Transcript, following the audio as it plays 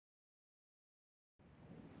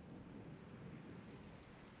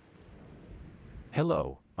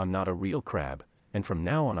Hello, I'm not a real crab, and from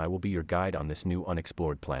now on I will be your guide on this new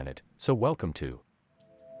unexplored planet, so welcome to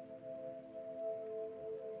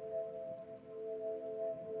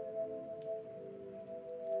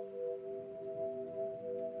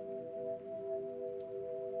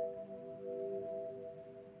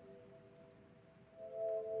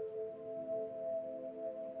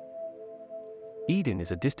Eden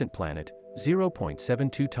is a distant planet,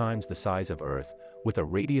 0.72 times the size of Earth, with a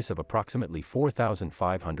radius of approximately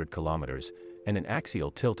 4,500 kilometers, and an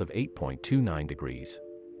axial tilt of 8.29 degrees.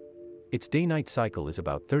 Its day-night cycle is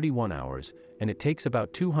about 31 hours, and it takes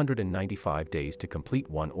about 295 days to complete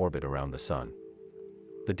one orbit around the Sun.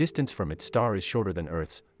 The distance from its star is shorter than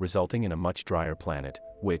Earth's, resulting in a much drier planet,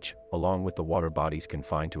 which, along with the water bodies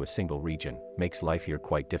confined to a single region, makes life here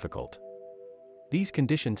quite difficult. These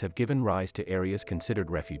conditions have given rise to areas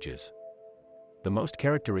considered refuges. The most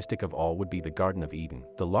characteristic of all would be the Garden of Eden,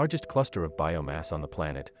 the largest cluster of biomass on the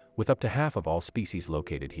planet, with up to half of all species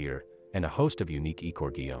located here, and a host of unique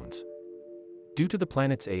ecorgiones. Due to the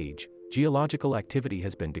planet's age, geological activity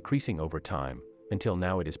has been decreasing over time, until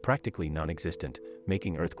now it is practically non-existent,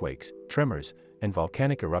 making earthquakes, tremors, and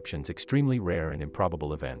volcanic eruptions extremely rare and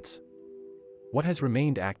improbable events. What has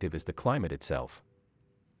remained active is the climate itself.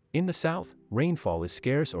 In the south, rainfall is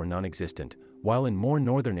scarce or non-existent, while in more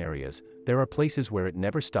northern areas, there are places where it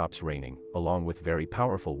never stops raining, along with very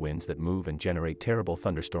powerful winds that move and generate terrible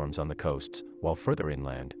thunderstorms on the coasts, while further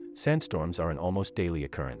inland, sandstorms are an almost daily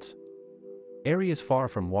occurrence. Areas far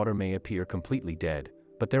from water may appear completely dead,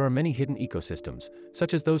 but there are many hidden ecosystems,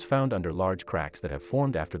 such as those found under large cracks that have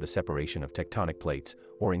formed after the separation of tectonic plates,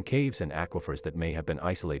 or in caves and aquifers that may have been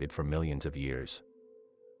isolated for millions of years.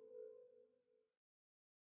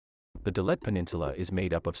 The Dalet Peninsula is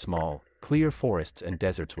made up of small, clear forests and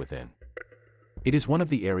deserts within. It is one of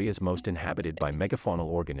the areas most inhabited by megafaunal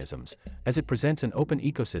organisms, as it presents an open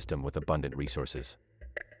ecosystem with abundant resources.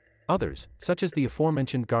 Others, such as the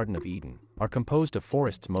aforementioned Garden of Eden, are composed of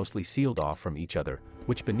forests mostly sealed off from each other,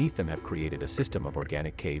 which beneath them have created a system of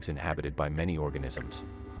organic caves inhabited by many organisms.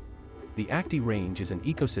 The Acti Range is an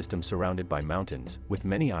ecosystem surrounded by mountains, with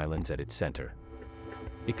many islands at its center.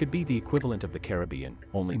 It could be the equivalent of the Caribbean,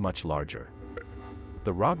 only much larger.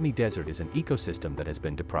 The Rogmi Desert is an ecosystem that has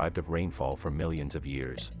been deprived of rainfall for millions of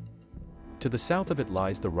years. To the south of it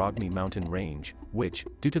lies the Rogmi Mountain Range, which,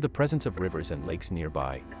 due to the presence of rivers and lakes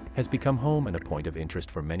nearby, has become home and a point of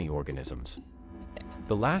interest for many organisms.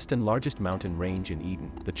 The last and largest mountain range in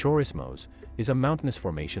Eden, the Chorismos, is a mountainous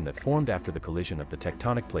formation that formed after the collision of the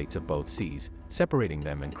tectonic plates of both seas, separating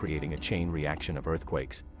them and creating a chain reaction of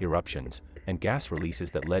earthquakes, eruptions, and gas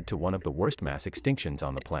releases that led to one of the worst mass extinctions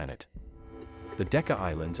on the planet. The Decca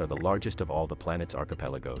Islands are the largest of all the planet's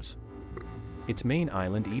archipelagos. Its main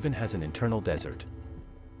island even has an internal desert.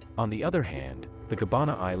 On the other hand, the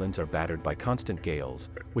Gabbana Islands are battered by constant gales,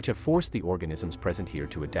 which have forced the organisms present here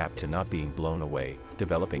to adapt to not being blown away,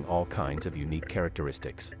 developing all kinds of unique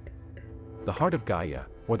characteristics. The Heart of Gaia,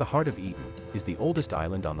 or the Heart of Eden, is the oldest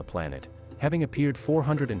island on the planet, having appeared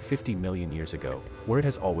 450 million years ago, where it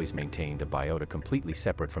has always maintained a biota completely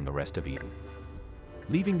separate from the rest of Eden.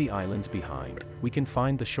 Leaving the islands behind, we can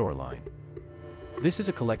find the shoreline. This is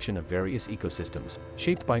a collection of various ecosystems,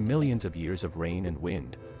 shaped by millions of years of rain and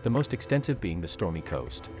wind, the most extensive being the stormy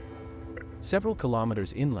coast. Several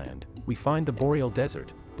kilometers inland, we find the Boreal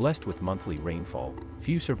Desert, blessed with monthly rainfall.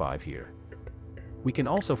 Few survive here. We can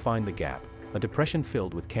also find the Gap, a depression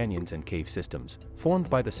filled with canyons and cave systems, formed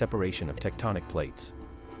by the separation of tectonic plates.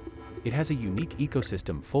 It has a unique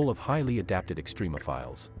ecosystem full of highly adapted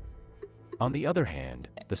extremophiles. On the other hand,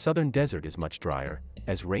 the southern desert is much drier,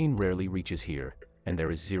 as rain rarely reaches here, and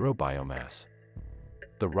there is zero biomass.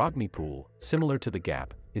 The Rogmi Pool, similar to the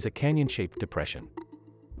Gap, is a canyon-shaped depression.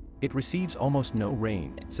 It receives almost no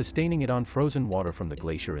rain, sustaining it on frozen water from the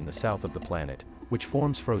glacier in the south of the planet, which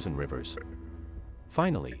forms frozen rivers.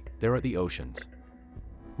 Finally, there are the oceans.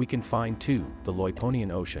 We can find two: the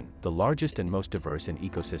Loiponian Ocean, the largest and most diverse in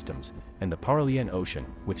ecosystems, and the Paralian Ocean,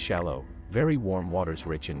 with shallow, very warm waters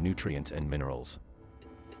rich in nutrients and minerals.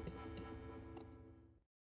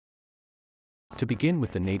 To begin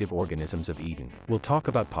with the native organisms of Eden, we'll talk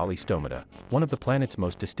about Polystomata, one of the planet's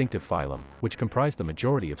most distinctive phylum, which comprise the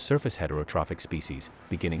majority of surface heterotrophic species,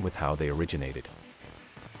 beginning with how they originated.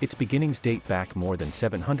 Its beginnings date back more than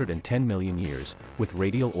 710 million years, with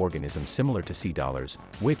radial organisms similar to sea dollars,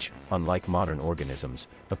 which, unlike modern organisms,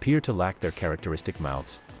 appear to lack their characteristic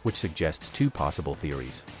mouths, which suggests two possible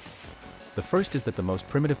theories. The first is that the most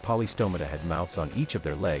primitive Polystomata had mouths on each of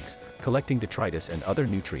their legs, collecting detritus and other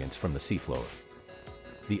nutrients from the seafloor.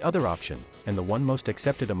 The other option, and the one most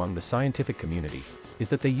accepted among the scientific community, is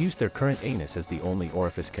that they use their current anus as the only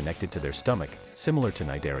orifice connected to their stomach, similar to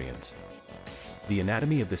cnidarians. The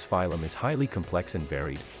anatomy of this phylum is highly complex and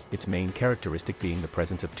varied, its main characteristic being the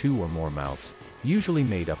presence of 2 or more mouths, usually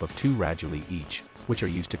made up of 2 radulae each, which are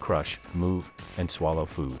used to crush, move, and swallow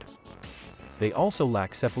food. They also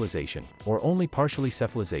lack cephalization, or only partially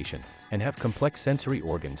cephalization, and have complex sensory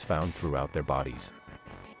organs found throughout their bodies.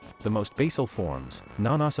 The most basal forms,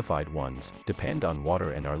 non-ossified ones, depend on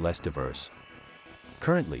water and are less diverse.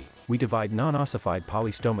 Currently, we divide non-ossified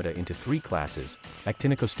polystomata into 3 classes: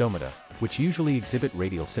 actinicostomata, which usually exhibit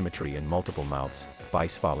radial symmetry and multiple mouths,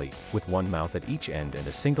 bicephali, with 1 mouth at each end and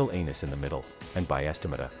a single anus in the middle, and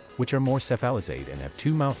biastomata, which are more cephalizate and have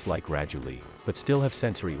 2 mouths like radulae, but still have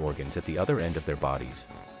sensory organs at the other end of their bodies.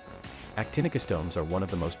 Actinicostomes are one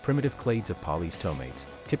of the most primitive clades of polystomates,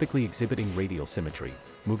 typically exhibiting radial symmetry,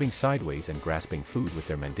 moving sideways and grasping food with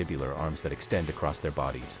their mandibular arms that extend across their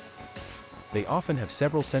bodies. They often have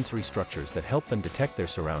several sensory structures that help them detect their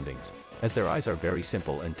surroundings, as their eyes are very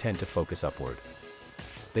simple and tend to focus upward.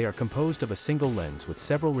 They are composed of a single lens with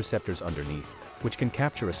several receptors underneath, which can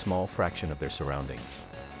capture a small fraction of their surroundings.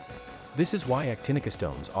 This is why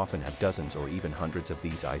actinicostomes often have dozens or even hundreds of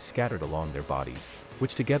these eyes scattered along their bodies,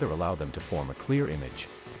 which together allow them to form a clear image.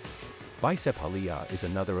 Bicephalia is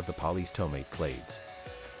another of the polystomate clades.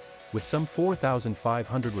 With some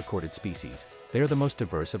 4,500 recorded species, they are the most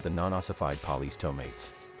diverse of the non-ossified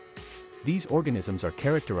polystomates. These organisms are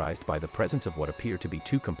characterized by the presence of what appear to be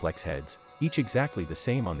 2 complex heads, each exactly the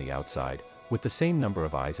same on the outside, with the same number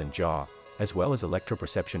of eyes and jaw, as well as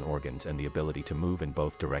electroperception organs and the ability to move in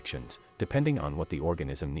both directions, depending on what the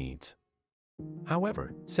organism needs.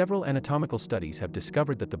 However, several anatomical studies have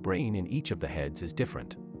discovered that the brain in each of the heads is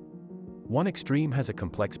different. One extreme has a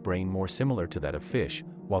complex brain more similar to that of fish,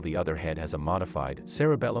 while the other head has a modified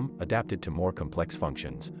cerebellum adapted to more complex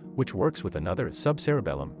functions, which works with another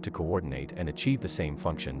subcerebellum to coordinate and achieve the same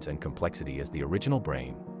functions and complexity as the original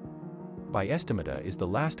brain. Biastomata is the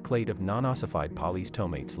last clade of non-ossified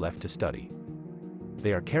polystomates left to study.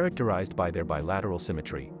 They are characterized by their bilateral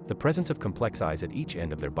symmetry, the presence of complex eyes at each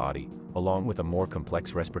end of their body, along with a more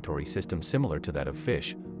complex respiratory system similar to that of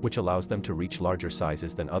fish, which allows them to reach larger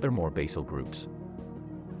sizes than other more basal groups.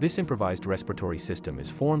 This improvised respiratory system is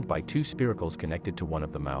formed by 2 spiracles connected to one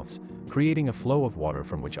of the mouths, creating a flow of water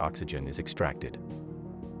from which oxygen is extracted.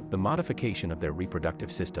 The modification of their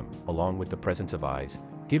reproductive system, along with the presence of eyes,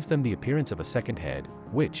 gives them the appearance of a second head,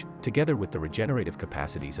 which, together with the regenerative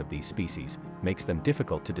capacities of these species, makes them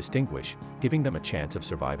difficult to distinguish, giving them a chance of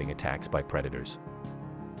surviving attacks by predators.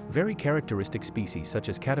 Very characteristic species such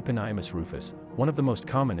as Catapinimus rufus, one of the most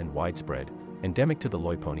common and widespread, endemic to the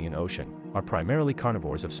Loiponian Ocean, are primarily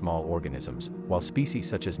carnivores of small organisms, while species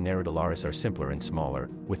such as Neridolaris are simpler and smaller,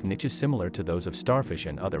 with niches similar to those of starfish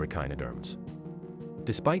and other echinoderms.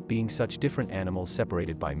 Despite being such different animals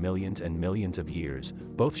separated by millions and millions of years,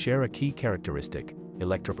 both share a key characteristic: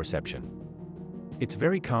 electroperception. It's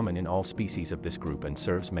very common in all species of this group and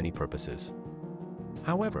serves many purposes.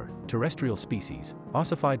 However, terrestrial species,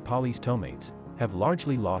 ossified polystomates, have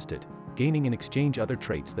largely lost it, gaining in exchange other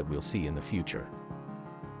traits that we'll see in the future.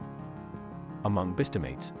 Among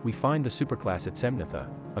bistomates, we find the superclass Atsemnitha,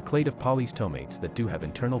 a clade of polystomates that do have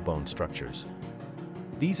internal bone structures.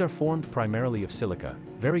 These are formed primarily of silica,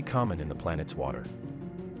 very common in the planet's water.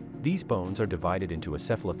 These bones are divided into a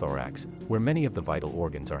cephalothorax, where many of the vital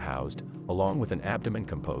organs are housed, along with an abdomen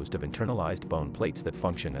composed of internalized bone plates that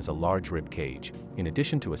function as a large rib cage, in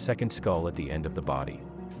addition to a second skull at the end of the body.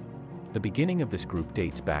 The beginning of this group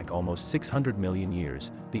dates back almost 600 million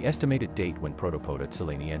years, the estimated date when Protopoda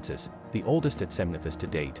tsileniensis, the oldest Atsemnithus to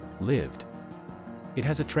date, lived. It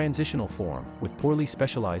has a transitional form, with poorly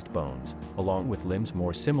specialized bones, along with limbs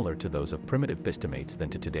more similar to those of primitive bistomates than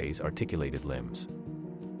to today's articulated limbs.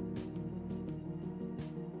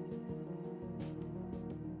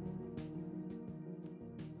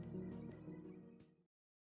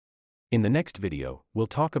 In the next video, we'll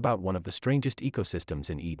talk about one of the strangest ecosystems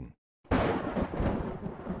in Eden: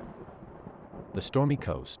 the stormy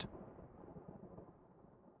coast.